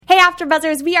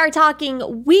AfterBuzzers, we are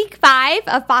talking week 5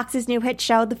 of Fox's new hit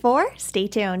show, The Four. Stay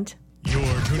tuned.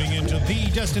 You're tuning into the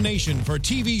destination for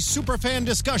TV superfan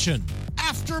discussion,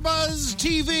 AfterBuzz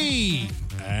TV.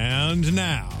 And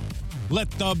now,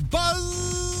 let the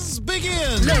buzz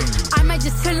begin. Look, I might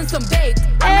just chill in some babe.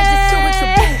 I might just chill with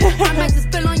your babe. I might just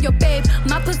spill on your babe.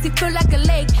 My pussy feel like a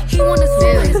lake. He wanna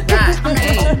swim with his babe. I'm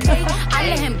like, okay. I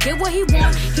let him get what he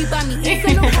want. He buy me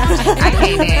instant no I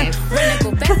can't dance. When I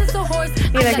go fast as a horse.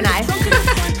 Neither can I.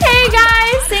 Hey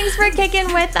guys, thanks for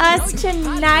kicking with us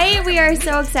tonight. We are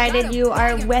so excited you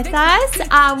are with us.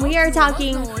 We are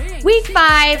talking week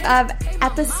 5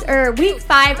 of week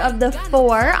 5 of The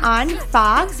Four on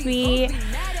Fox. We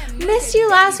missed you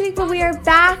last week, but we are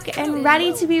back and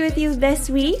ready to be with you this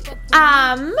week.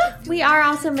 We are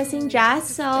also missing Jess,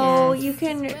 so you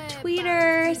can tweet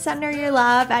her, send her your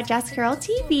love at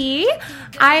JessCarrollTV.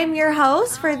 I am your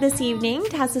host for this evening,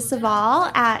 Tessa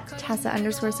Saval at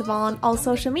Tessa_Saval on all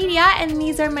social media, and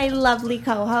these are my lovely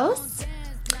co-hosts.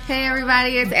 Hey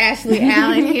everybody, it's Ashley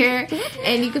Allen here,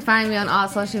 and you can find me on all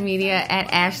social media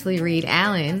at Ashley Reed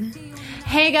Allen.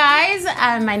 Hey guys,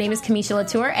 my name is Kamisha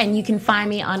Latour, and you can find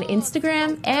me on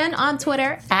Instagram and on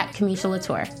Twitter at Kamisha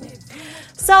Latour.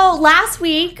 So last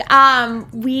week,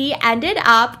 we ended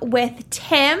up with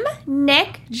Tim,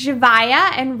 Nick,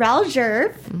 Javaya, and Rel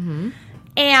Jerv. Mm-hmm.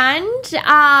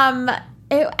 And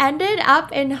it ended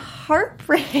up in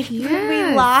heartbreak when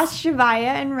we lost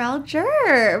Javaya and Rel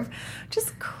Jerv.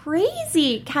 Just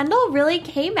crazy. Kendall really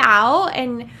came out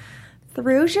and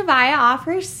threw Javaya off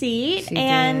her seat,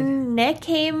 and Nick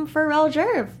came for Rel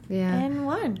Jerv and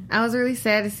won. I was really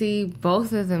sad to see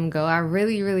both of them go. I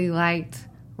really, really liked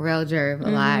Rel Jerv a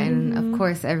lot, and of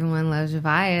course everyone loves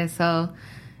Javaya, so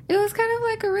it was kind of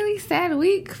like a really sad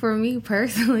week for me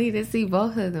personally to see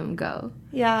both of them go.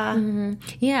 Yeah. Mm-hmm.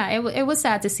 Yeah, it was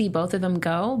sad to see both of them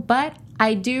go, but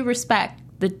I do respect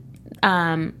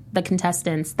the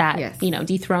contestants that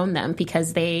dethroned them,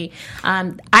 because they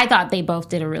I thought they both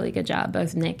did a really good job,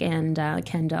 both Nick and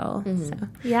Kendall. So.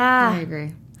 Yeah, I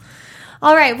agree.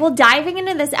 All right, well, diving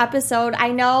into this episode, I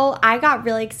know I got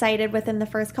really excited within the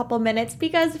first couple minutes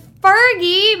because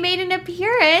Fergie made an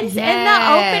appearance in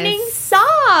the opening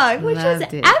song, which was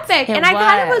epic. And I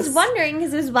kind of was wondering,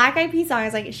 because this Black Eyed Peas song, I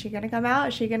was like, is she going to come out?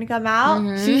 Is she going to come out?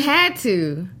 Mm-hmm. She had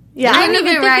to. Yeah, I didn't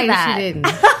even think of that. She didn't.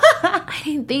 I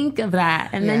didn't think of that,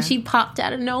 and then she popped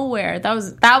out of nowhere. That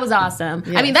was awesome.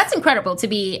 Yes. I mean, that's incredible to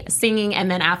be singing and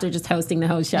then after just hosting the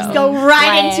whole show, just go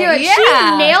right into it. Yeah.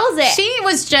 She nails it.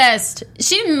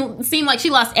 She didn't seem like she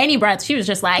lost any breath. She was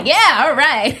just like, yeah, all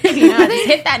right, just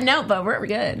hit that note, but we're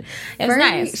good. It was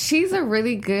nice. She's a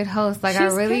really good host. Like, I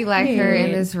really like her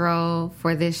in this role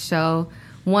for this show.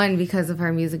 One, because of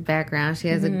her music background, she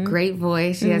has a great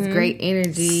voice. She has great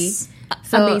energy.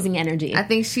 So, amazing energy. I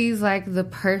think she's like the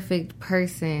perfect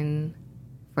person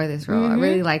for this role.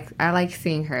 I like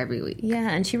seeing her every week. Yeah,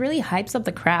 and she really hypes up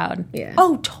the crowd. Yeah.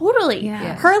 Oh, totally.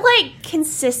 Yeah. Her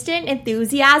consistent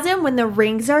enthusiasm when the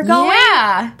rings are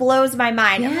going blows my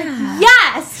mind. I'm like,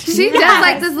 yes! She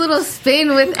does this little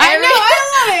spin with I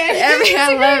love it.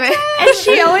 I love it. And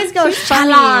she always goes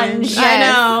challenge. Yes. I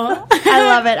know. I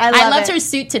love it. I loved her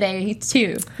suit today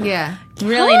too. Yeah.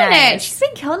 Really nice. She's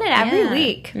been killing it every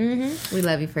week. Mm-hmm. We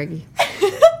love you, Fergie.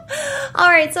 All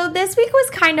right, so this week was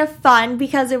kind of fun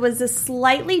because it was a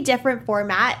slightly different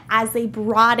format as they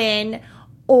brought in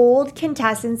old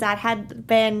contestants that had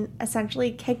been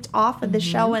essentially kicked off of the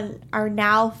show and are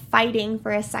now fighting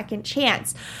for a second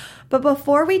chance. But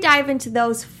before we dive into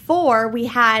those 4, we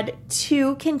had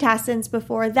 2 contestants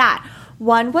before that.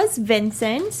 One was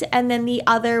Vincent, and then the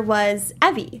other was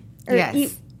Evie.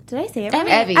 Yes. Did I say it?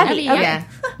 Evie. Okay.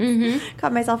 Yeah.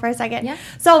 Caught myself for a second. Yeah.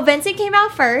 So Vincent came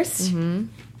out first and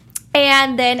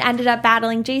then ended up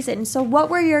battling Jason. So what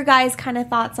were your guys' kind of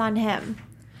thoughts on him?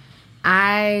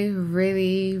 I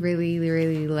really, really,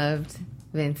 really loved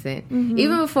Vincent.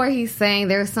 Even before he sang,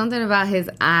 there was something about his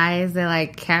eyes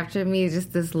that captured me.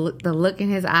 Just the look in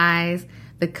his eyes,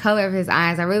 the color of his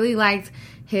eyes. I really liked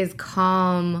his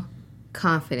calm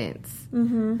confidence.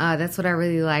 That's what I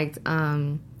really liked.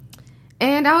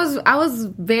 And I was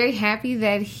very happy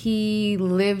that he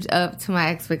lived up to my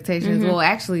expectations. Well,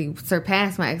 actually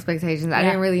surpassed my expectations. I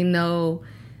didn't really know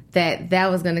that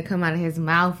was going to come out of his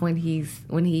mouth when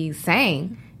he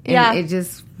sang. And it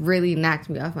just really knocked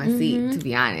me off my seat, to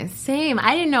be honest. Same.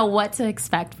 I didn't know what to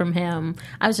expect from him.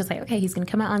 I was just like, okay, he's going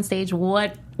to come out on stage.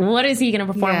 What is he going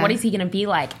to perform? Yeah. What is he going to be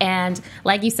like? And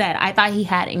like you said, I thought he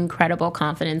had incredible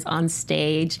confidence on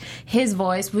stage. His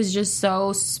voice was just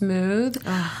so smooth.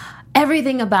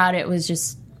 Everything about it was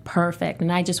just perfect,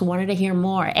 and I just wanted to hear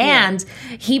more. And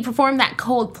he performed that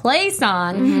Coldplay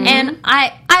song, and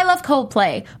I love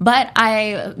Coldplay, but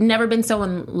I've never been so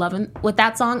in love with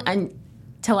that song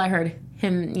until I heard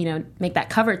him, make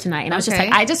that cover tonight. And I was just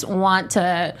like, I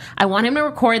want him to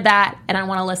record that, and I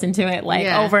want to listen to it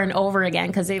over and over again,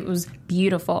 because it was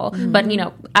beautiful. But,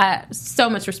 so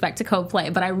much respect to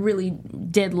Coldplay, but I really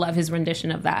did love his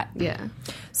rendition of that. Yeah.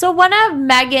 So one of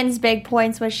Megan's big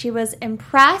points was she was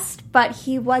impressed, but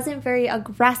he wasn't very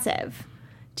aggressive.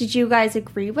 Did you guys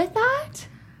agree with that?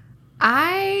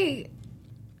 I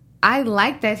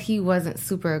like that he wasn't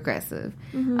super aggressive.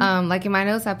 Like in my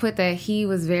notes, I put that he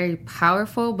was very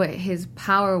powerful, but his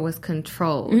power was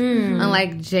controlled.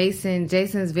 Unlike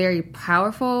Jason's very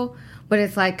powerful, but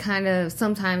it's like kind of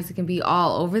sometimes it can be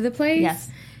all over the place. Yes.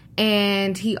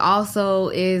 And he also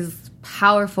is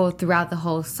powerful throughout the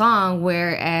whole song,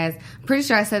 whereas I'm pretty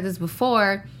sure I said this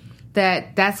before,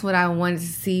 that's what I wanted to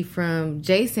see from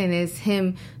Jason, is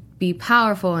him be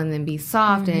powerful and then be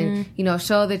soft and,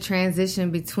 show the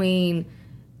transition between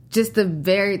just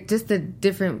the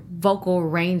different vocal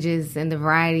ranges and the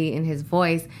variety in his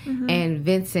voice. And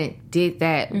Vincent did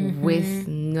that with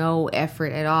no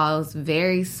effort at all. It was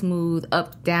very smooth,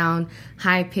 up, down,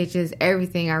 high pitches,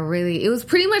 everything. It was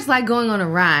pretty much like going on a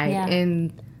ride,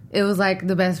 and it was like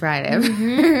the best ride ever.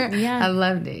 I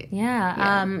loved it.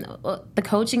 The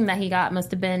coaching that he got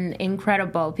must have been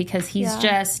incredible, because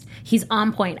he's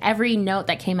on point. Every note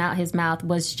that came out his mouth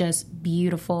was just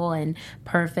beautiful and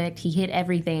perfect. He hit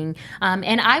everything.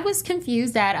 And I was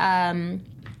confused at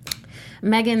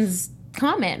Megan's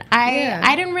comment.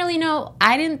 I didn't really know.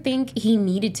 I didn't think he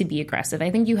needed to be aggressive. I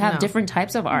think you have different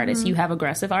types of artists. You have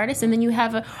aggressive artists, and then you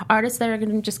have artists that are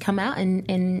going to just come out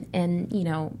and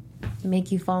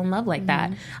make you fall in love like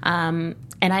that. And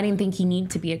I didn't think he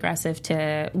needed to be aggressive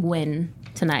to win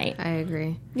tonight. I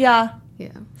agree. Yeah.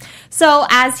 So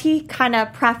as he kind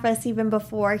of prefaced even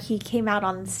before he came out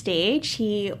on the stage,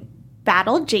 he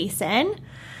battled Jason.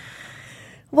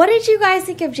 What did you guys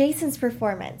think of Jason's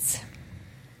performance?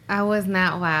 I was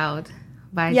not wowed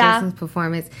by Jason's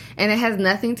performance. And it has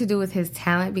nothing to do with his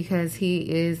talent, because he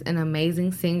is an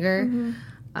amazing singer.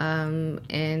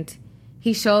 And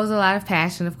he shows a lot of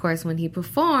passion, of course, when he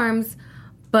performs.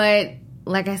 But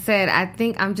like I said, I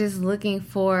think I'm just looking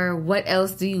for what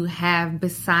else do you have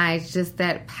besides just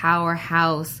that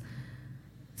powerhouse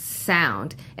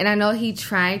sound. And I know he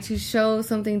tried to show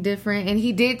something different. And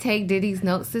he did take Diddy's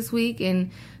notes this week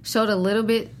and showed a little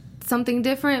bit something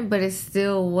different. But it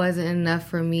still wasn't enough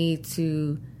for me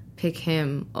to pick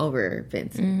him over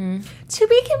Vincent. To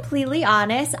be completely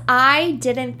honest, I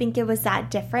didn't think it was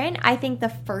that different. I think the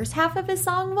first half of his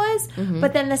song was,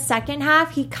 but then the second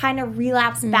half, he kind of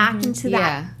relapsed back into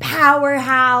that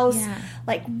powerhouse,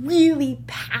 like really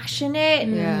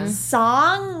passionate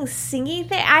song, singing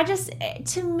thing.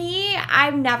 To me,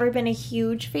 I've never been a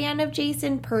huge fan of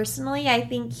Jason personally. I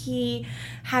think he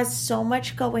has so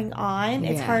much going on.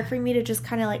 It's hard for me to just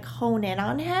kind of like hone in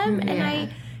on him. And I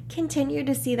continue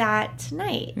to see that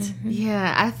tonight.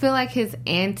 I feel like his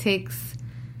antics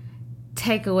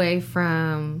take away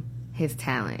from his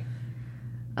talent.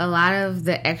 A lot of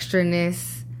the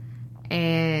extraness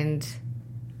and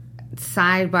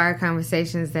sidebar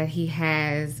conversations that he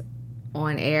has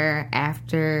on air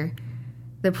after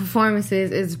the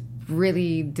performances is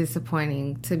really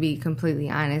disappointing, to be completely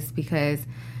honest, because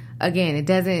again,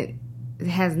 it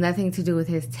has nothing to do with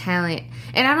his talent.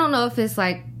 And I don't know if it's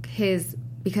like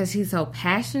because he's so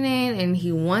passionate and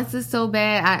he wants it so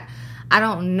bad. I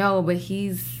don't know, but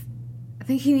I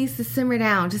think he needs to simmer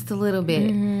down just a little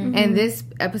bit. And this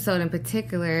episode in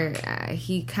particular,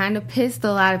 he kind of pissed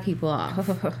a lot of people off.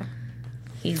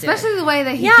 Especially the way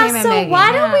that he came at Megan.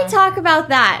 Why don't we talk about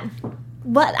that?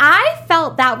 What I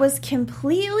felt that was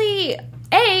completely...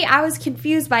 I was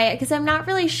confused by it because I'm not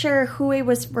really sure who he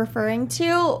was referring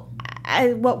to.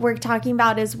 What we're talking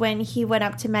about is when he went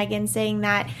up to Megan saying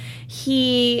that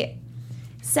he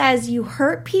says, "You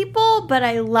hurt people, but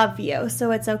I love you,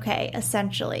 so it's okay,"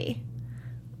 essentially.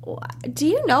 Do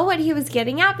you know what he was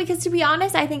getting at? Because to be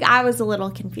honest, I think I was a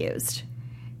little confused.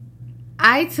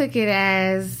 I took it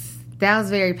as that was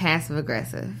very passive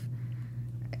aggressive.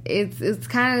 It's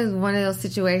kind of one of those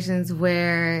situations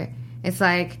where it's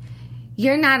like,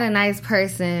 you're not a nice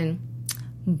person,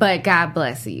 but God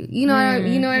bless you. You know what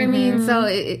I mean? So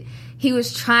he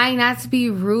was trying not to be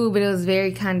rude, but it was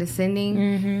very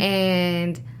condescending.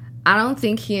 And I don't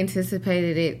think he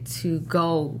anticipated it to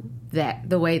go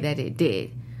the way that it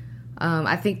did.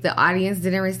 I think the audience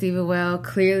didn't receive it well.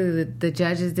 Clearly, the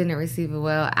judges didn't receive it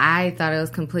well. I thought it was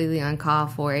completely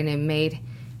uncalled for, and it made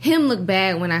him look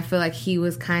bad when I feel like he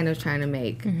was kind of trying to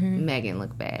make Megan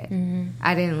look bad.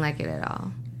 I didn't like it at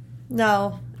all.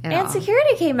 No. And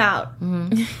security came out.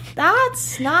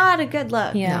 That's not a good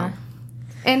look. Yeah. No.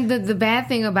 And the bad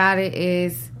thing about it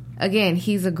is, again,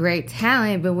 he's a great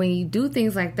talent, but when you do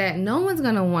things like that, no one's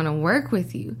going to want to work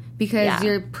with you because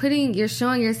you're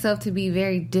showing yourself to be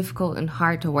very difficult and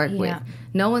hard to work with.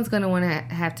 No one's going to want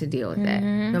to have to deal with that,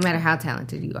 no matter how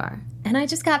talented you are. And I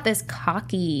just got this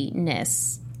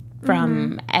cockiness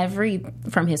from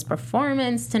from his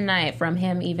performance tonight, from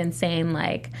him even saying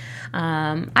like,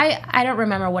 I don't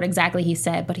remember what exactly he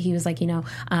said, but he was like,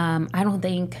 I don't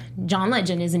think John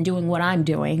Legend isn't doing what I'm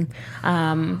doing,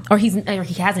 or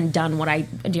he hasn't done what I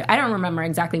do. I don't remember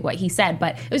exactly what he said,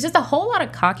 but it was just a whole lot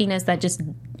of cockiness that just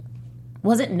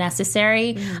wasn't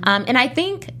necessary. And I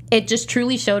think it just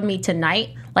truly showed me tonight,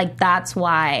 like that's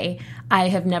why I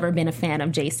have never been a fan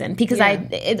of Jason, because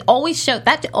it always showed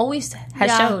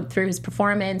has showed through his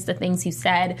performance, the things he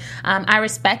said. I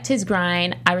respect his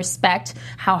grind. I respect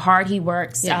how hard he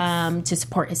works to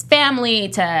support his family,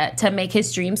 to make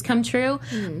his dreams come true.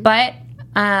 But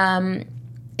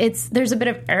there's a bit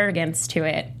of arrogance to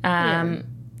it,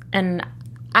 and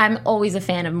I'm always a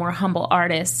fan of more humble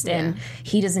artists, and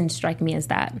he doesn't strike me as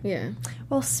that. Yeah.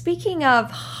 Well, speaking of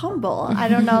humble, I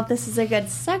don't know if this is a good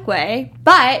segue,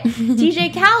 but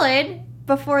DJ Khaled,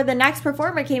 before the next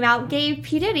performer came out, gave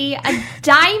P. Diddy a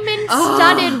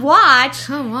diamond-studded watch,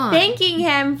 thanking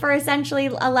him for essentially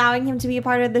allowing him to be a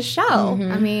part of the show.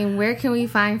 I mean, where can we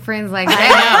find friends like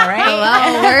that?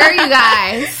 Hello, where are you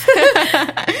guys?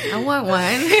 I want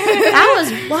one. That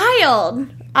was wild.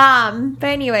 But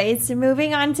anyways,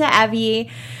 moving on to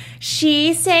Evie.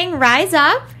 She sang Rise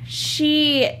Up.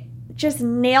 She just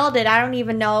nailed it. I don't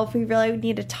even know if we really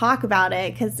need to talk about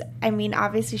it because, I mean,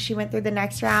 obviously she went through the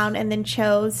next round and then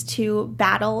chose to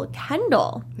battle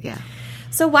Kendall. Yeah.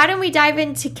 So why don't we dive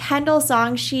into Kendall's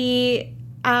song? She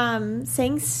sang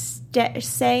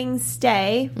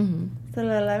Stay from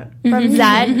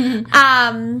Zed.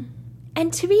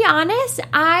 And to be honest,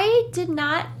 I did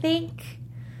not think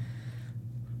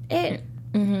it...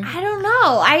 I don't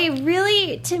know.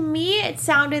 To me, it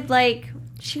sounded like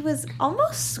she was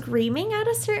almost screaming at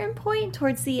a certain point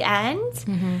towards the end.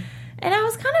 And I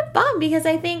was kind of bummed because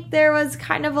I think there was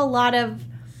kind of a lot of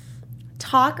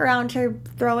talk around her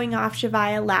throwing off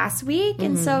Shavaya last week.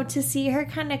 And so to see her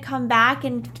kind of come back,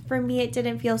 and for me, it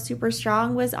didn't feel super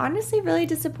strong, was honestly really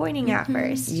disappointing at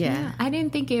first. Yeah. I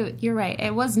didn't think you're right.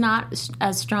 It was not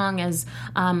as strong as...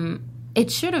 it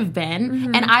should have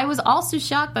been. And I was also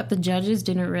shocked that the judges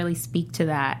didn't really speak to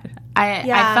that. I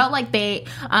felt like they...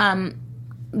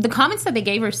 the comments that they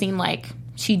gave her seemed like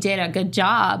she did a good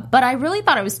job, but I really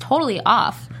thought it was totally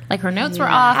off. Like, her notes were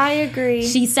off. I agree.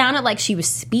 She sounded like she was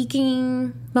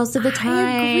speaking most of the time.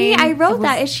 I agree. I wrote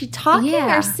that. Is she talking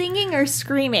or singing or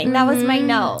screaming? That was my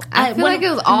note. I feel like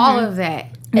it was all of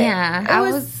that. Yeah. I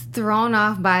was thrown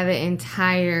off by the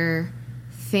entire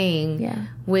thing,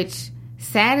 which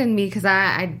saddened me because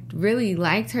I really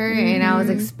liked her and I was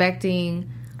expecting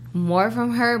more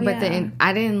from her, but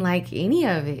I didn't like any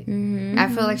of it. I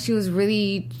feel like she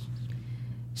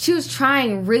was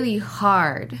trying really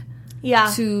hard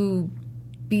to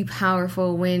be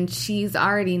powerful when she's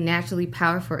already naturally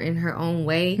powerful in her own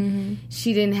way.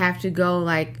 She didn't have to go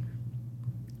like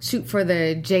shoot for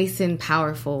the Jason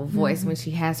powerful voice when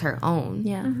she has her own.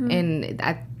 And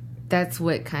that's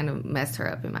what kind of messed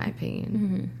her up, in my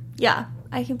opinion. Yeah,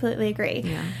 I completely agree.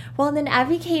 Well, and then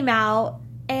Evie came out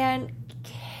and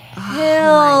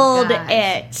killed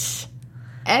it.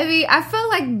 Evie, I felt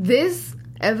like this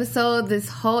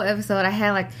whole episode, I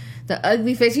had like the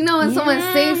ugly face. You know when someone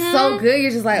sings so good, you're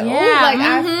just like, oh, like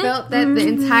I felt that the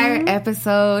entire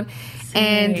episode.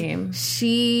 And I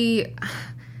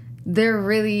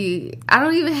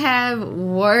don't even have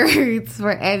words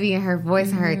for Evie and her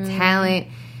voice and her talent.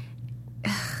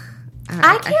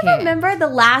 I can't remember the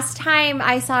last time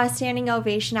I saw a standing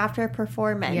ovation after a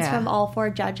performance from all four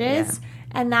judges.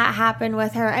 And that happened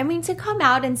with her. I mean, to come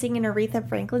out and sing an Aretha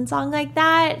Franklin song like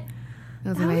that,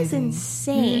 was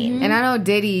insane. And I know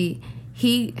Diddy,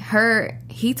 he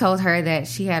told her that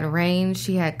she had range,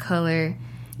 she had color,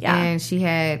 and she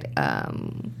had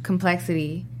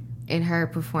complexity in her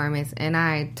performance. And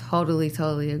I totally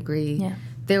agree. Yeah.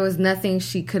 There was nothing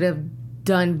she could have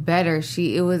done better.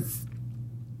 It was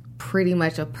pretty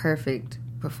much a perfect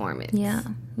performance. Yeah.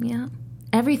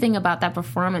 Everything about that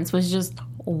performance was just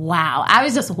wow. I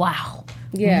was just wow.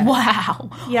 Yeah. Wow.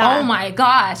 Yeah. Oh my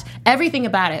gosh. Everything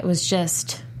about it was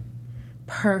just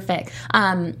perfect.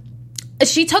 And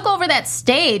she took over that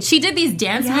stage. She did these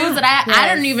dance moves that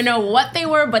I don't even know what they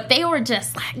were, but they were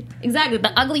just like, exactly,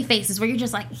 the ugly faces where you're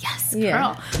just like, yes,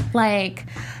 girl. Like,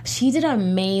 she did an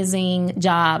amazing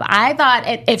job. I thought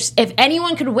if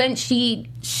anyone could win, she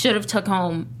should have took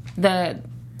home the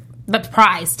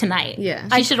prize tonight. Yeah.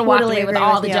 She should have walked away with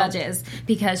all the judges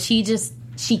because she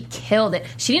killed it.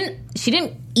 She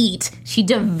didn't eat. She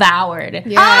devoured.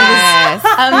 Yes.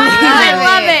 I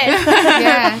love it.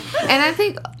 Yeah. And I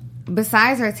think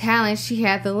besides her talent, she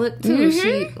had the look too.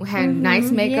 She had nice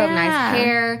makeup, nice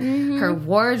hair. Her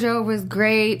wardrobe was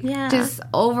great. Yeah. Just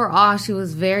overall, she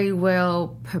was very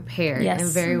well prepared and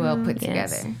very well put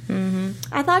together.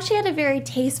 I thought she had a very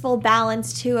tasteful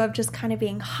balance too of just kind of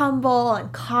being humble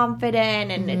and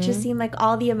confident, and it just seemed like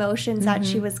all the emotions that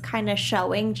she was kind of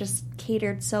showing just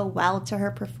catered so well to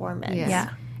her performance.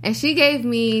 Yeah. And she gave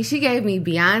me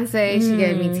Beyonce. She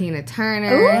gave me Tina Turner.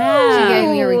 She gave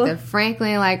me Aretha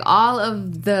Franklin. Like, all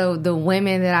of the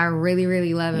women that I really,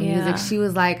 really love in music. She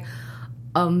was like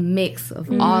a mix of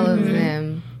all of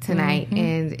them tonight.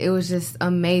 And it was just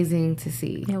amazing to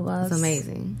see. It was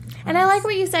amazing. And I like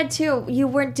what you said, too.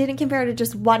 You didn't compare her to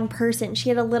just one person. She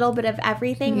had a little bit of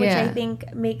everything, which I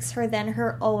think makes her then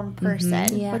her own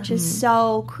person, which is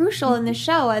so crucial in the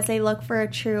show as they look for a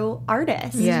true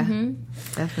artist. Yeah,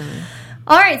 definitely.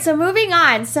 All right, so moving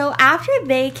on. So after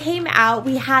they came out,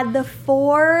 we had the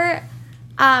 4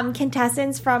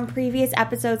 contestants from previous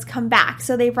episodes come back.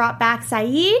 So they brought back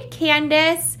Saeed,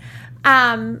 Candace,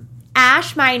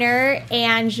 Ash Minor,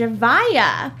 and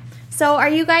Javaya. So are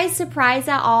you guys surprised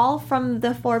at all from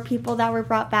the 4 people that were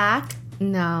brought back?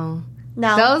 No.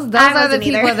 Those are the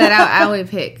people that I would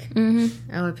pick.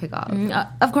 I would pick all of them.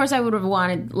 Of course, I would have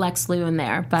wanted Lex Luke in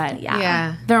there, but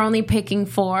they're only picking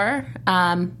 4.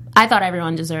 I thought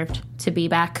everyone deserved to be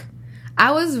back.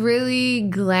 I was really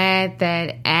glad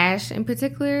that Ash, in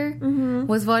particular,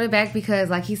 was voted back because,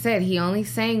 like he said, he only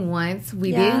sang once.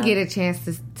 We didn't get a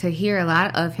chance to hear a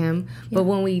lot of him, but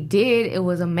when we did, it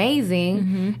was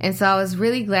amazing. And so I was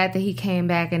really glad that he came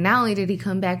back. And not only did he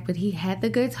come back, but he had the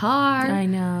guitar. I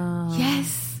know.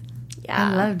 Yes.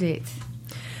 I loved it.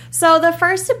 So the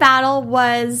first to battle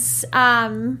was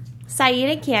Saeed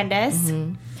and Candace.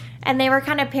 And they were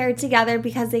kind of paired together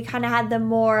because they kind of had the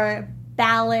more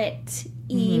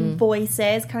ballad-y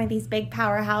voices, kind of these big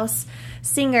powerhouse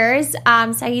singers.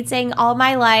 Saeed sang All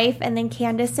My Life, and then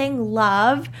Candace sang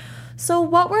Love. So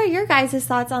what were your guys'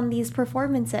 thoughts on these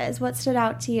performances? What stood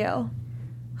out to you?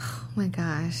 Oh my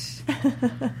gosh.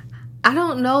 I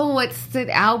don't know what stood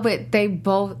out, but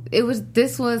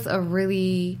this was a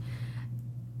really...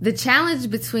 The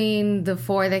challenge between the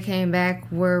 4 that came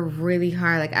back were really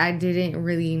hard. Like, I didn't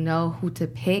really know who to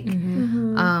pick.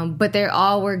 But they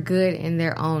all were good in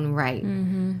their own right.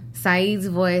 Saeed's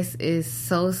voice is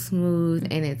so smooth,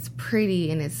 and it's pretty,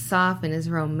 and it's soft, and it's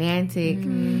romantic.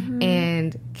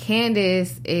 And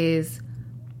Candace is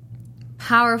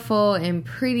powerful and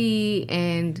pretty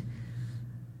and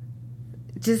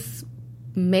just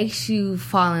makes you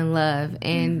fall in love.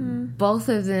 And both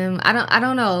of them, I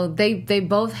don't know, they're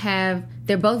both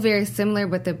very similar,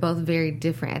 but they're both very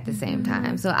different at the same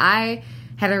time. So I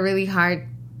had a really hard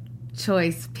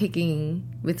choice picking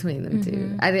between them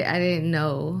two. I didn't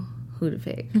know who to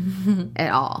pick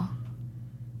at all.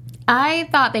 I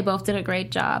thought they both did a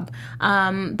great job.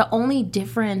 The only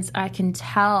difference I can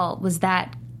tell was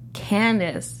that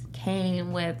Candace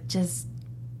came with just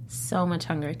so much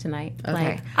hunger tonight. Okay.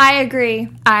 Like, I agree.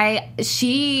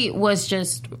 She was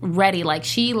just ready. Like,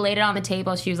 she laid it on the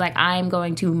table. She was like, I'm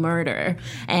going to murder.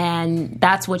 And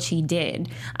that's what she did.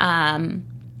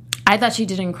 I thought she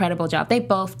did an incredible job. They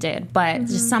both did. But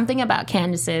just something about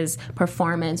Candace's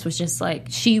performance was just like,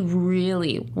 she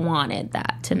really wanted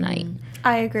that tonight.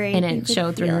 I agree. And it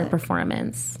showed through her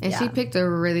performance. And she picked a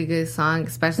really good song,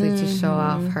 especially to show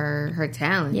off her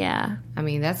talent. Yeah. I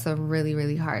mean, that's a really,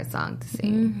 really hard song to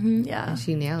sing. Yeah. And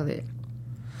she nailed it.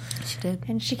 She did.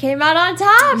 And she came out on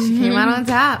top. She came out on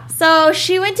top. So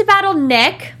she went to battle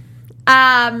Nick.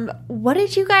 What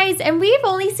did you guys... And we've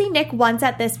only seen Nick once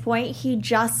at this point. He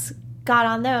just got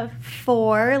on the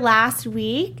 4 last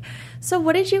week. So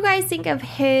what did you guys think of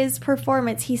his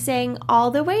performance? He sang All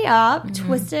the Way Up,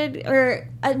 twisted, or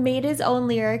made his own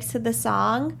lyrics to the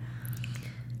song.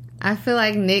 I feel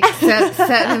like Nick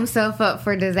set himself up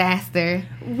for disaster.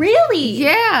 Really?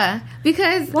 Yeah.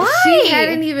 Because she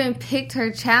hadn't even picked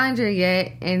her challenger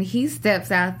yet, and he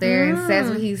steps out there and says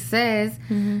what he says.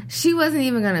 She wasn't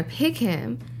even going to pick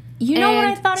him. You know what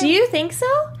I thought? Do you think so?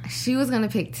 She was going to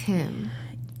pick Tim.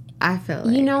 I felt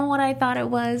like. You know what I thought it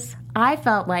was? I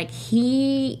felt like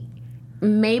he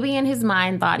maybe in his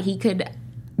mind thought he could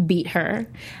beat her.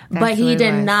 But he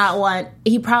did not want,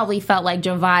 he probably felt like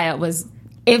Javia was,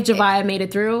 if Javia made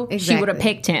it through, she would have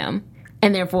picked him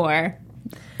and therefore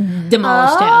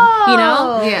demolished him, you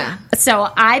know? Yeah.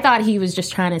 So I thought he was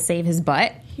just trying to save his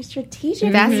butt. He's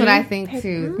strategic. That's what I think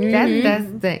too.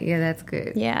 That's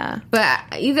good. Yeah. But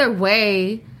either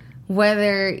way,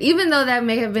 even though that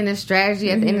may have been a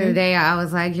strategy, at the end of the day, I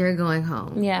was like, you're going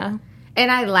home. Yeah. And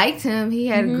I liked him. He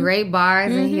had great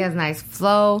bars and he has nice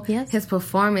flow. Yes. His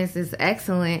performance is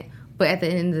excellent. But at the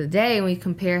end of the day, when we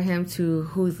compare him to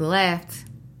who's left,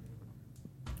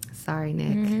 sorry,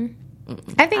 Nick.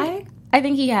 I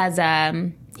think he has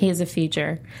a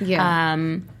future. Yeah.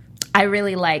 I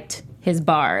really liked his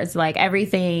bars, like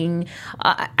everything.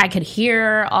 I could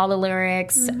hear all the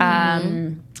lyrics.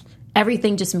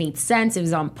 Everything just made sense. It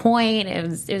was on point. It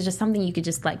was just something you could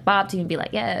just like bob to and be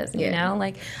like, yes, you know,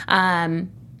 like.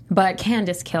 But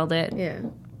Candace killed it. Yeah,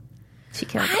 she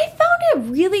killed it. I found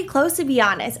it really close, to be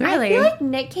honest. Really? I feel like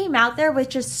Nick came out there with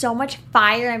just so much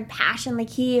fire and passion. Like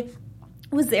he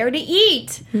was there to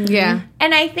eat. Yeah,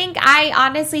 and I think I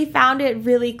honestly found it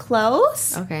really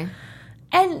close. Okay.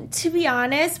 And to be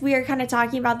honest, we were kind of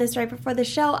talking about this right before the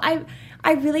show. I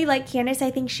really like Candace. I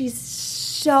think she's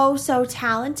so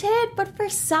talented, but for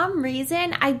some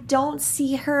reason I don't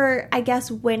see her, I guess,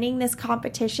 winning this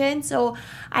competition. So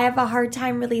I have a hard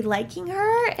time really liking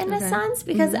her in a sense,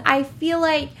 because I feel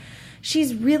like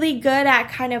she's really good at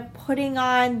kind of putting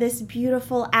on this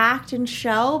beautiful act and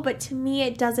show, but to me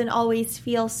it doesn't always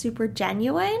feel super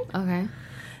genuine. Okay.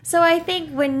 So I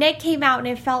think when Nick came out and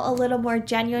it felt a little more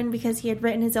genuine because he had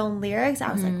written his own lyrics,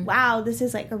 I was like, wow, this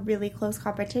is like a really close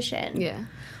competition. Yeah.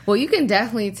 Well, you can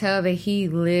definitely tell that he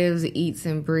lives, eats,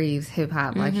 and breathes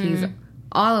hip-hop. Like, he's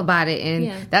all about it.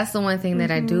 And that's the one thing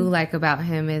that I do like about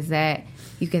him, is that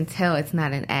you can tell it's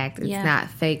not an act. It's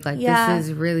not fake. Like, this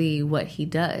is really what he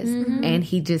does. And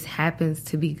he just happens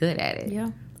to be good at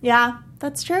it. Yeah,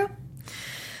 that's true.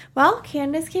 Well,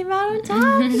 Candace came out on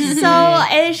top.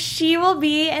 So she will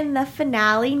be in the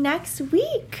finale next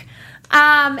week.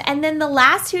 And then the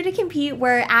last two to compete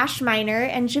were Ash Minor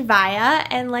and Javia.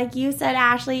 And like you said,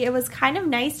 Ashley, it was kind of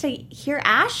nice to hear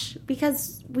Ash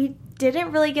because we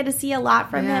didn't really get to see a lot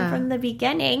from him from the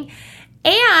beginning.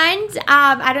 And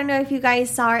I don't know if you guys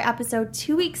saw our episode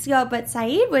 2 weeks ago, but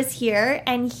Saeed was here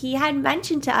and he had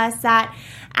mentioned to us that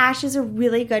Ash is a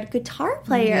really good guitar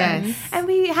player. Yes. And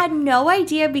we had no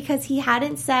idea because he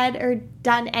hadn't said or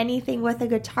done anything with a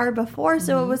guitar before.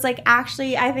 So it was like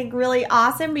actually, I think, really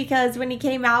awesome because when he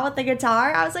came out with the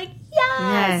guitar, I was like,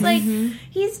 yes. Like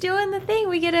he's doing the thing.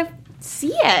 We get to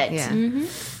see it.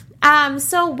 Yeah.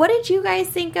 So what did you guys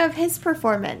think of his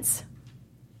performance?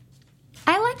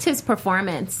 I liked his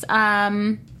performance.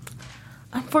 Unfortunately,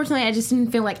 I just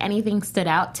didn't feel like anything stood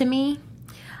out to me.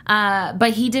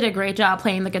 But he did a great job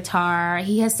playing the guitar.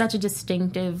 He has such a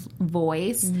distinctive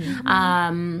voice.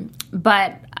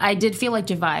 But I did feel like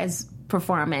Javia's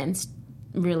performance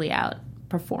really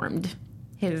outperformed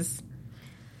his.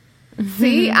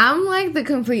 See, I'm like the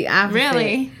complete opposite.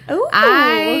 Really? Ooh.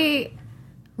 I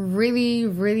really,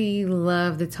 really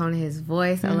love the tone of his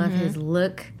voice. I love his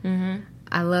look.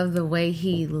 I love the way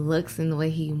he looks and the way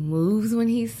he moves when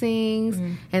he sings.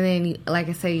 And then, like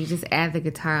I say, you just add the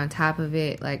guitar on top of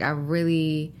it. Like, I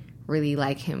really, really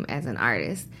like him as an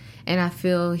artist. And I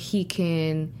feel he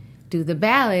can do the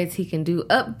ballads. He can do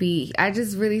upbeat. I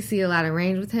just really see a lot of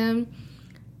range with him.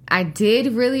 I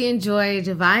did really enjoy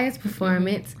Javia's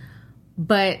performance,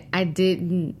 but I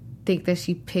didn't think that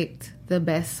she picked the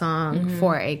best song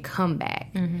for a comeback.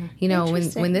 You know,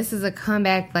 when this is a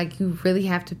comeback, like, you really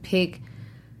have to pick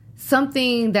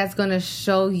something that's going to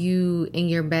show you in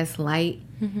your best light.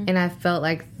 And I felt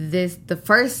like the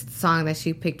first song that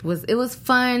she picked was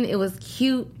fun, it was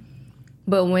cute,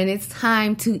 but when it's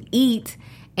time to eat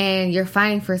and you're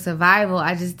fighting for survival,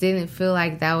 I just didn't feel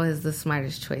like that was the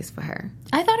smartest choice for her.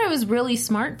 I thought it was really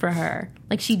smart for her.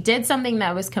 Like, she did something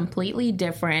that was completely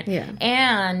different. Yeah.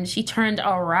 And she turned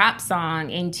a rap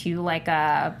song into like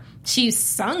she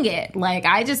sung it. Like,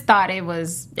 I just thought it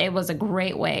was a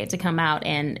great way to come out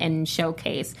and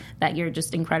showcase that you're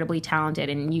just incredibly talented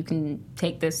and you can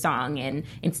take this song and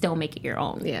still make it your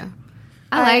own. Yeah.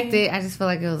 I liked it. I just feel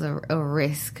like it was a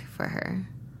risk for her.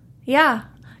 Yeah.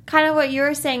 Kind of what you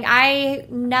were saying. I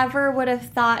never would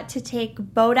have thought to take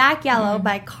Bodak Yellow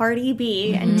by Cardi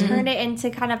B and turn it into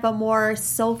kind of a more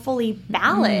soulfully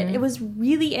ballad. It was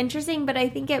really interesting, but I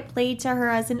think it played to her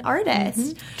as an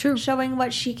artist. True. Showing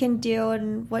what she can do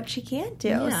and what she can't do.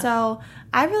 Yeah. So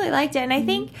I really liked it. And I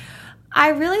think I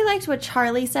really liked what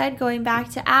Charlie said, going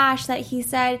back to Ash, that he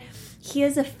said he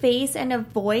has a face and a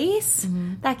voice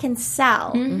that can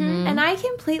sell. And I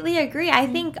completely agree. I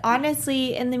think,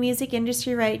 honestly, in the music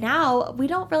industry right now, we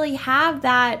don't really have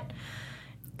that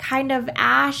kind of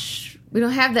Ash. We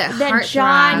don't have that heartthrob.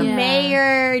 John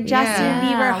Mayer, Justin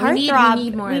Bieber heartthrob. We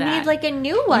need more of that. We need like a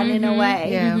new one in a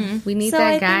way. Yeah, we need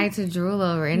that guy to drool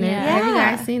over. And then, have you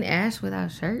guys seen Ash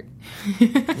without shirt?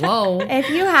 Whoa. If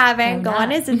you haven't, go on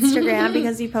his Instagram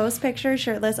because he posts pictures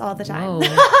shirtless all the time.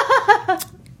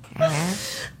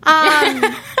 Ash.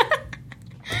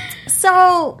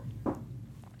 So,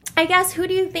 I guess, who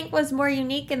do you think was more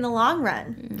unique in the long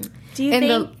run? Do you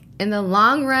think... In the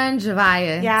long run,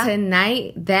 Javaya. Yeah.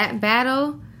 Tonight, that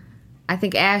battle, I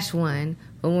think Ash won.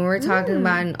 But when we're talking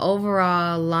about an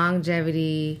overall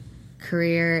longevity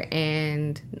career,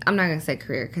 and I'm not going to say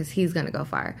career because he's going to go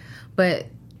far, but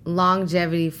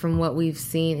longevity from what we've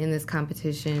seen in this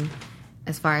competition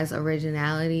as far as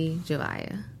originality,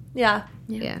 Javaya. Yeah.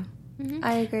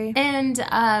 I agree.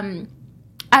 And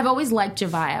I've always liked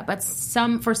Javaya, but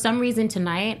for some reason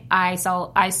tonight I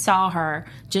saw her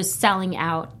just selling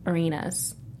out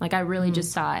arenas. Like, I really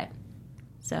just saw it.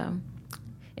 So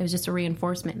it was just a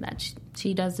reinforcement that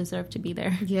she does deserve to be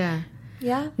there. Yeah.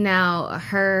 Now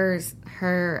her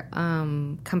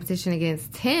competition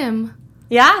against Tim.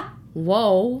 Yeah.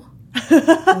 Whoa.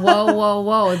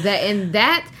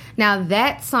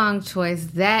 That song choice,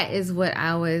 that is what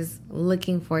I was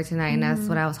looking for tonight, and that's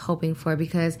what I was hoping for,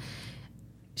 because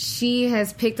she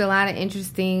has picked a lot of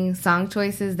interesting song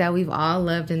choices that we've all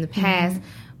loved in the past,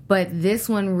 but this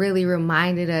one really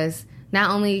reminded us,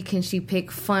 not only can she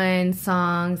pick fun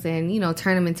songs and,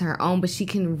 turn them into her own, but she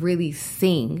can really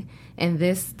sing. And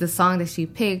the song that she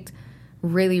picked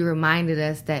really reminded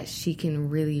us that she can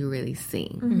really, really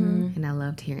sing. And I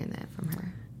loved hearing that from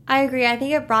her. I agree. I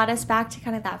think it brought us back to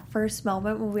kind of that first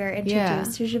moment when we were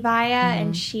introduced to Javaya,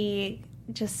 and she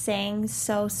just sang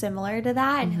so similar to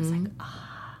that, and it was like,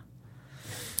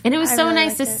 And it was so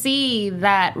nice to see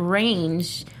that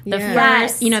range. The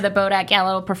first, the Bodak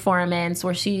Yellow performance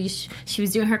where she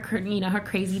was doing her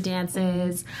crazy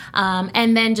dances,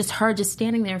 and then just her just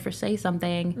standing there for Say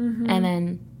Something, and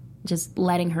then just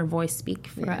letting her voice speak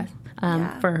for us,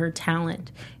 for her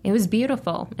talent. It was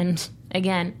beautiful, and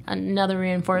again, another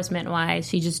reinforcement why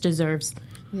she just deserves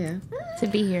to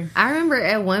be here. I remember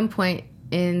at one point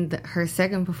in her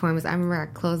second performance, I remember I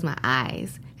closed my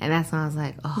eyes. And that's when I was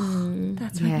like,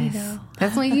 that's when you know.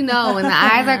 That's when you know. When the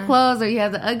eyes are closed or you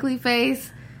have the ugly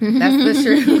face, that's the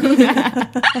truth.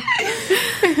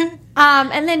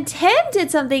 And then Tim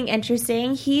did something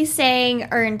interesting. He sang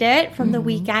Earned It from The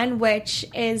Weeknd, which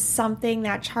is something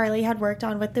that Charlie had worked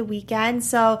on with The Weeknd.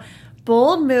 So,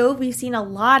 bold move. We've seen a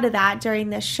lot of that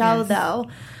during this show, though.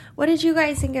 What did you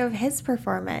guys think of his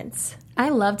performance? I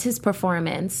loved his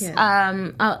performance.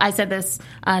 I said this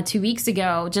 2 weeks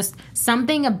ago. Just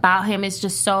something about him is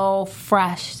just so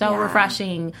fresh, so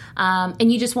refreshing,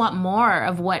 and you just want more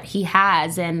of what he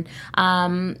has. And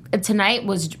tonight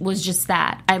was just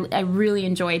that. I really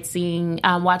enjoyed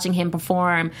watching him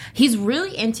perform. He's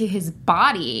really into his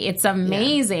body. It's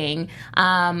amazing,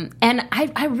 and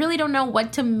I really don't know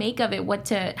what to make of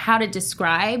it. How to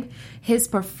describe his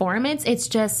performance. It's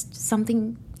just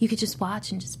something you could just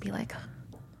watch and just be like,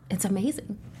 it's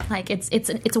amazing. Like, it's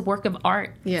a work of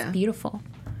art. Yeah. It's beautiful.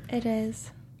 It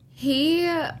is. He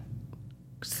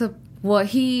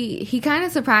kind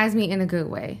of surprised me in a good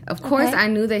way. Of course, I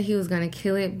knew that he was going to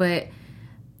kill it, but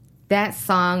that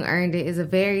song, Earned It, is a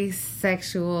very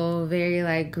sexual, very,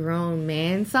 like, grown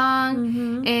man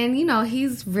song. And,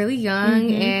 he's really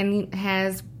young and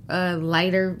has a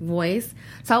lighter voice.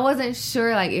 So I wasn't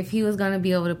sure, like, if he was going to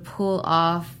be able to pull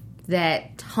off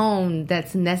that tone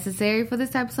that's necessary for this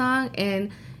type of song,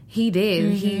 and he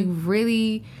did. He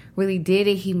really, really did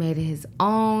it. He made it his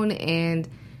own, and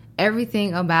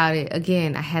everything about it.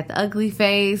 Again, I had the ugly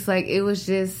face. Like, it was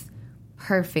just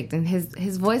perfect, and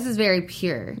his voice is very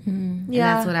pure. And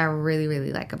that's what I really,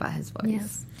 really like about his voice.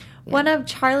 Yes. One of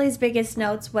Charlie's biggest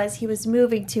notes was he was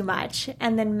moving too much.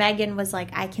 And then Megan was like,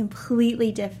 I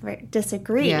completely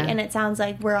disagree. Yeah. And it sounds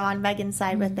like we're on Megan's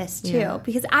side with this, too.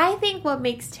 Because I think what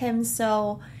makes Tim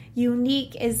so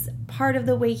unique is part of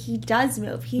the way he does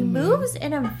move. He moves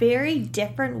in a very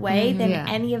different way than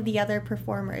any of the other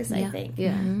performers, I think,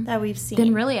 that we've seen.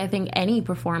 Than really, I think, any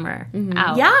performer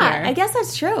out here. I guess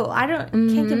that's true. I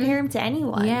can't compare him to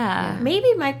anyone. Yeah.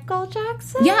 Maybe Michael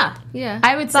Jackson? Yeah.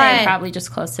 I would say probably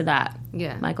just close to that.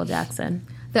 Yeah. Michael Jackson.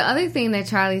 The other thing that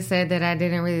Charlie said that I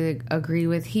didn't really agree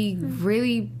with, he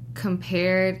really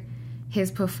compared his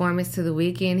performance to The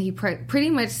Weeknd. He pretty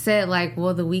much said, like,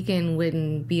 well, The Weeknd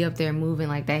wouldn't be up there moving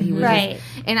like that. He was right.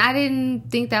 And I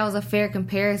didn't think that was a fair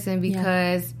comparison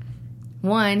because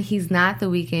one, he's not The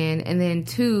Weeknd, and then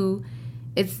two,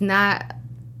 it's not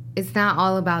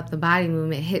all about the body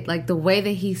movement. Like the way that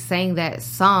he sang that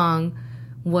song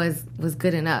was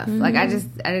good enough. Like I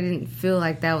didn't feel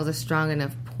like that was a strong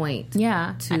enough point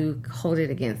to hold it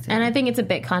against him. And I think it's a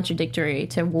bit contradictory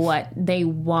to what they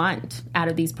want out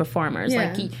of these performers.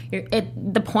 Yeah. Like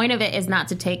the point of it is not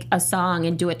to take a song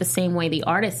and do it the same way the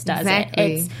artist does it.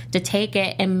 It's to take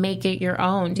it and make it your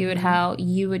own. Do it how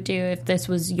you would do if this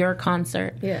was your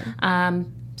concert. Yeah.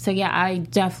 So yeah, I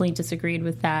definitely disagreed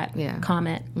with that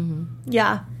comment.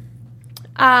 Yeah.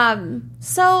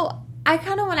 So I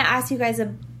kind of want to ask you guys a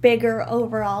bigger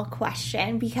overall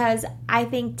question, because I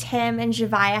think Tim and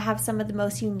Javaya have some of the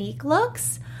most unique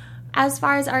looks as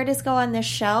far as artists go on this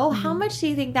show. How much do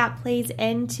you think that plays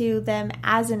into them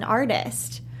as an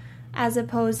artist, as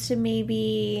opposed to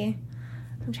maybe,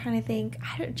 I'm trying to think,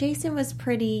 Jason was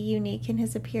pretty unique in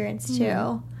his appearance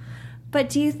too. But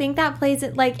do you think that plays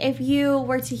it, like if you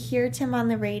were to hear Tim on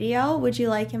the radio, would you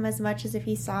like him as much as if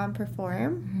you saw him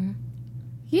perform?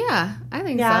 Yeah, I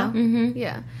think so.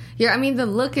 Yeah. I mean, the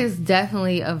look is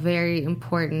definitely a very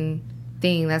important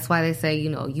thing. That's why they say,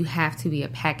 you have to be a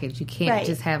package. You can't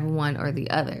just have one or the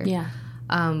other. Yeah.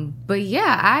 But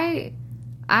yeah,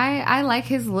 I like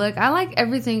his look. I like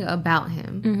everything about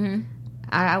him.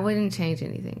 I wouldn't change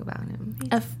anything about him.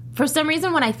 For some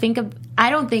reason, when I think of, I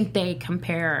don't think they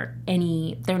compare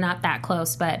any. They're not that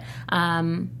close. But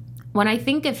when I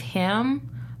think of him,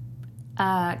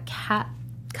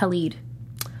 Khalid.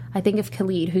 I think of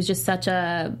Khalid, who's just such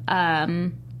a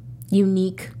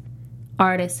unique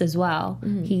artist as well.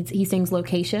 He sings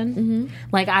Location.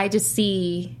 Like I just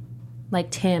see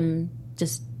like Tim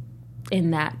just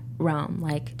in that realm,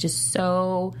 like just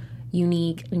so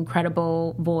unique,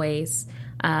 incredible voice.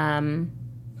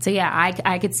 So yeah,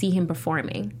 I could see him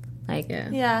performing. Like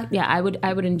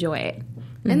I would enjoy it.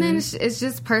 And then it's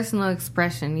just personal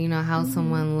expression, how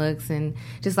someone looks. And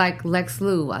just like Lex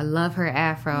Lu, I love her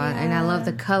afro, and I love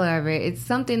the color of it. It's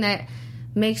something that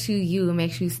makes you and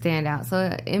makes you stand out.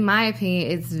 So in my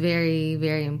opinion, it's very,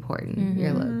 very important,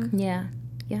 your look. Yeah.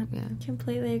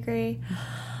 Completely agree.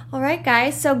 All right,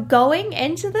 guys. So going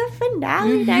into the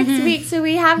finale next week, so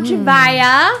we have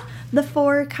Javaya, the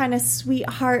 4 kind of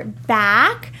sweetheart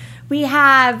back. We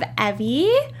have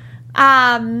Evie,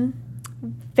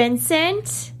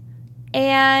 Vincent,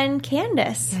 and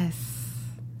Candace. Yes.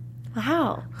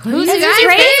 Wow. Who's your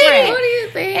favorite? Who do you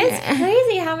think? It's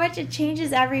crazy how much it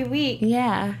changes every week.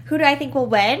 Yeah. Who do I think will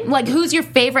win? Like, who's your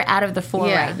favorite out of the 4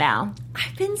 right now?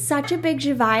 I've been such a big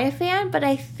Javaya fan, but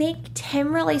I think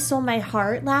Tim really stole my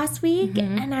heart last week,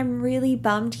 and I'm really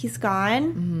bummed he's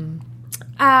gone.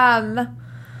 I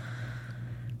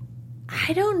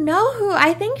don't know who.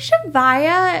 I think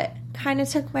Javaya kind of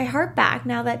took my heart back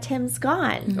now that Tim's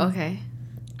gone. Okay.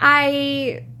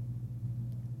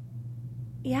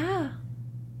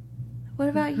 What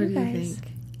about you guys?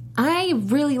 Think? I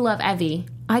really love Evie.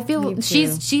 I feel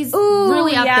she's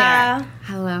really up there.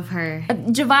 I love her.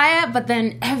 Javaya, but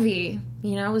then Evie,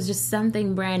 was just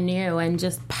something brand new and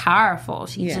just powerful.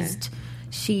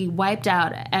 She wiped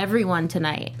out everyone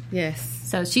tonight. Yes.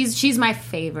 So she's my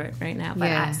favorite right now. But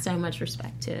I have so much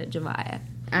respect to Javaya.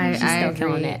 She's still agree.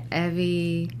 Killing it.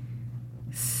 Evie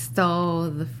stole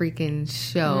the freaking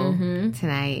show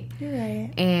tonight. You're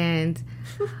right. And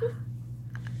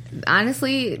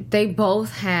honestly, they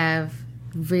both have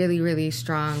really, really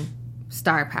strong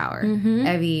star power.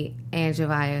 Evie and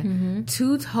Javaya.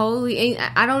 Two totally...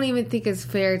 And I don't even think it's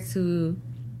fair to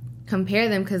compare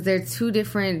them because they're 2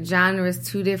 different genres,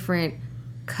 2 different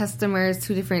customers,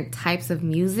 2 different types of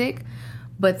music.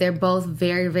 But they're both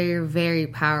very, very, very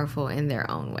powerful in their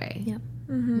own way. Yep.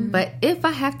 But if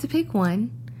I have to pick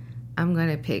one, I'm going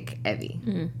to pick Evie.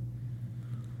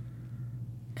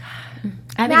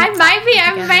 I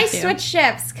might switch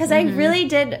ships because I really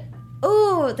did.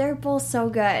 Ooh, they're both so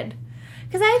good.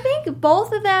 Because I think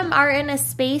both of them are in a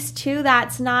space, too,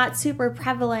 that's not super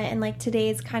prevalent in, like,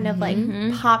 today's kind of, like,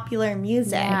 popular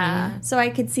music. Yeah. So I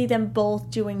could see them both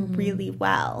doing really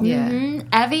well. Yeah.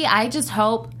 Evie, I just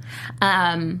hope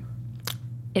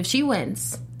if she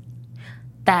wins,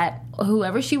 that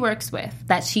whoever she works with,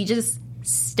 that she just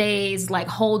stays, like,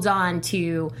 holds on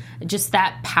to just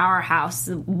that powerhouse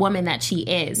woman that she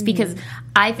is. Because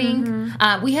I think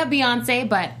we have Beyonce,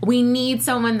 but we need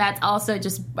someone that's also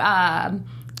just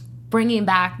bringing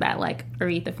back that, like,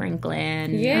 Aretha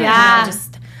Franklin.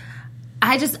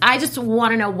 I just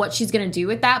want to know what she's going to do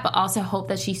with that, but also hope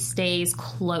that she stays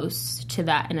close to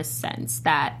that in a sense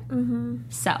that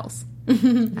sells. I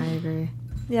agree.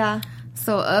 Yeah.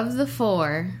 So of the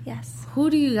 4, yes, who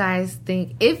do you guys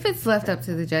think, if it's left up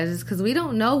to the judges, because we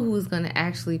don't know who's going to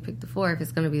actually pick the 4, if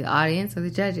it's going to be the audience or the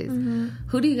judges,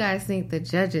 who do you guys think the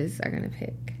judges are going to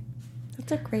pick?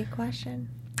 That's a great question.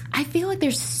 I feel like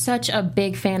there's such a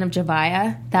big fan of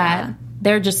Javaya that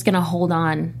they're just going to hold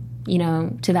on,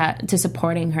 to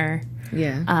supporting her.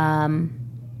 Yeah.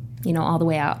 All the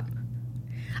way out.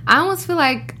 I almost feel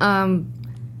like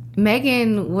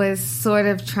Megan was sort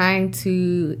of trying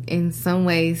to, in some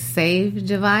ways, save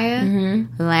Javaya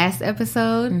last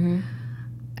episode.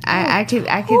 I could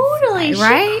totally,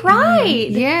 right? She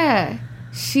cried. Yeah.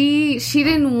 She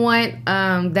didn't want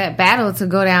that battle to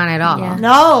go down at all. Yeah.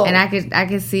 No. And I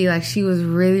could see like she was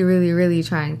really, really, really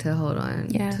trying to hold on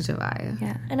to Javaya.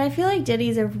 Yeah. And I feel like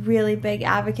Diddy's a really big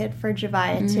advocate for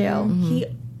Javaya too. He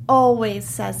always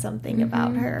says something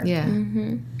about her. Yeah.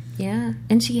 Yeah.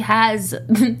 And she's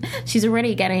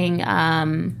already getting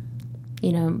the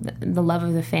love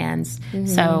of the fans.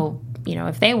 So,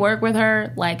 if they work with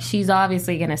her, like, she's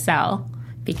obviously going to sell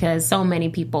because so many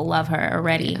people love her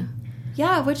already.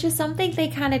 Yeah, which is something they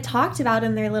kind of talked about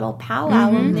in their little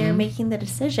powwow when they were making the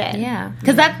decision. Yeah,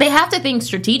 because they have to think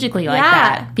strategically like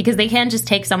that, because they can't just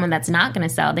take someone that's not going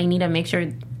to sell. They need to make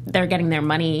sure they're getting their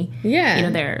money,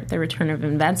 their return of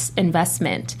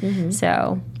investment.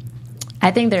 So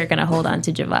I think they're going to hold on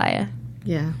to Javaya.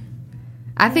 Yeah.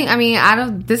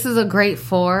 This is a great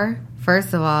 4.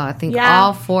 First of all, I think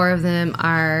all 4 of them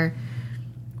are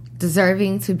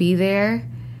deserving to be there.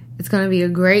 It's going to be a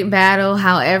great battle,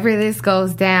 however this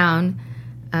goes down.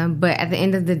 But at the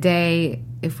end of the day,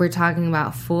 if we're talking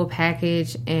about full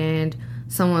package and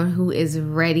someone who is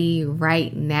ready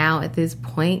right now at this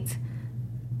point,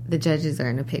 the judges are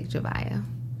going to pick Javaya.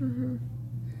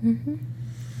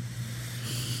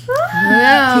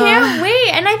 Can't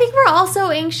wait. And I think we're also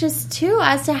anxious too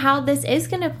as to how this is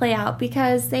going to play out,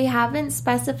 because they haven't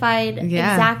specified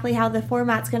exactly how the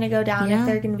format's going to go down. If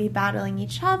they're going to be battling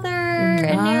each other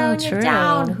and narrowing it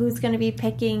down, who's going to be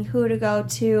picking who to go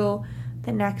to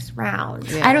the next round.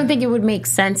 I don't think it would make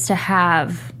sense to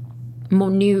have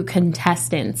new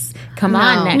contestants come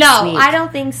on next week. No, I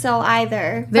don't think so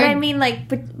either. But I mean,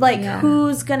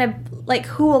 who's going to,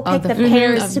 who will pick the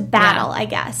pairs to battle, I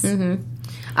guess.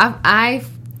 I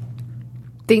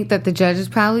think that the judges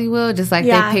probably will, just like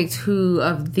they picked who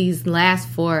of these last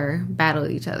 4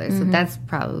 battled each other. So that's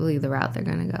probably the route they're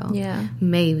going to go. Yeah.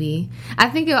 Maybe. I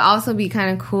think it would also be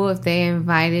kind of cool if they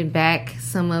invited back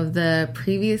some of the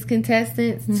previous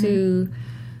contestants to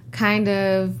kind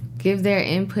of give their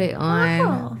input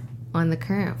on the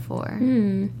current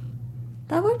 4.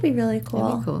 That would be really cool.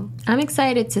 That'd be cool. I'm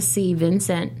excited to see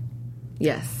Vincent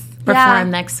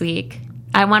perform next week.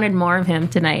 I wanted more of him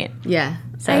tonight. Yeah.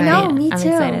 So I know, me too. I'm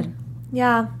excited.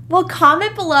 Yeah. Well,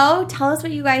 comment below. Tell us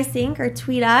what you guys think, or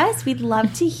tweet us. We'd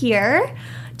love to hear.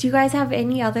 Do you guys have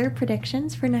any other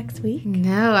predictions for next week?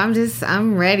 No,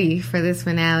 I'm ready for this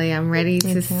finale. I'm ready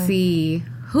to see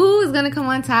who's going to come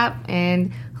on top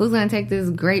and who's going to take this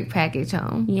great package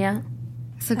home. Yeah.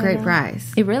 It's a great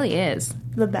prize. It really is.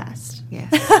 The best.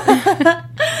 Yes.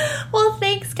 Well,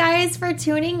 thanks, guys, for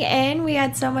tuning in. We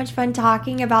had so much fun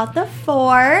talking about the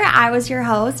 4. I was your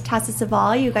host, Tessa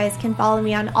Saval. You guys can follow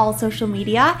me on all social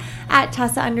media at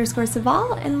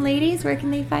Tessa_Saval. And ladies, where can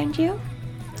they find you?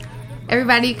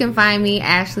 Everybody, you can find me,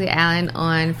 Ashley Allen,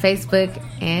 on Facebook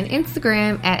and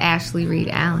Instagram at Ashley Reed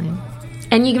Allen.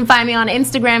 And you can find me on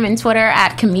Instagram and Twitter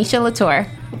at Kamisha Latour.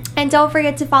 And don't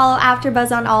forget to follow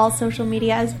AfterBuzz on all social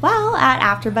media as well at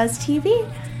AfterBuzz TV.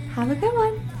 Have a good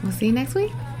one. We'll see you next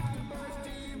week.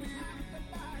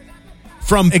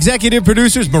 From executive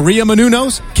producers Maria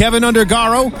Menounos, Kevin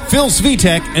Undergaro, Phil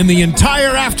Svitek, and the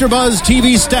entire AfterBuzz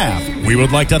TV staff, we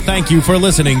would like to thank you for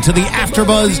listening to the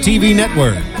AfterBuzz TV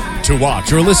network. To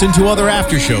watch or listen to other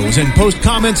after shows and post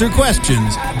comments or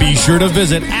questions, be sure to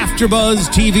visit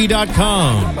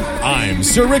AfterBuzzTV.com. I'm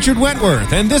Sir Richard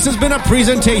Wentworth, and this has been a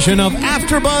presentation of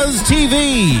AfterBuzz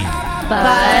TV.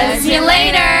 Buzz you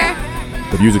later.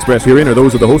 The views expressed herein are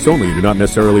those of the hosts only and do not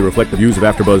necessarily reflect the views of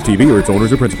AfterBuzz TV or its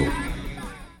owners or principals.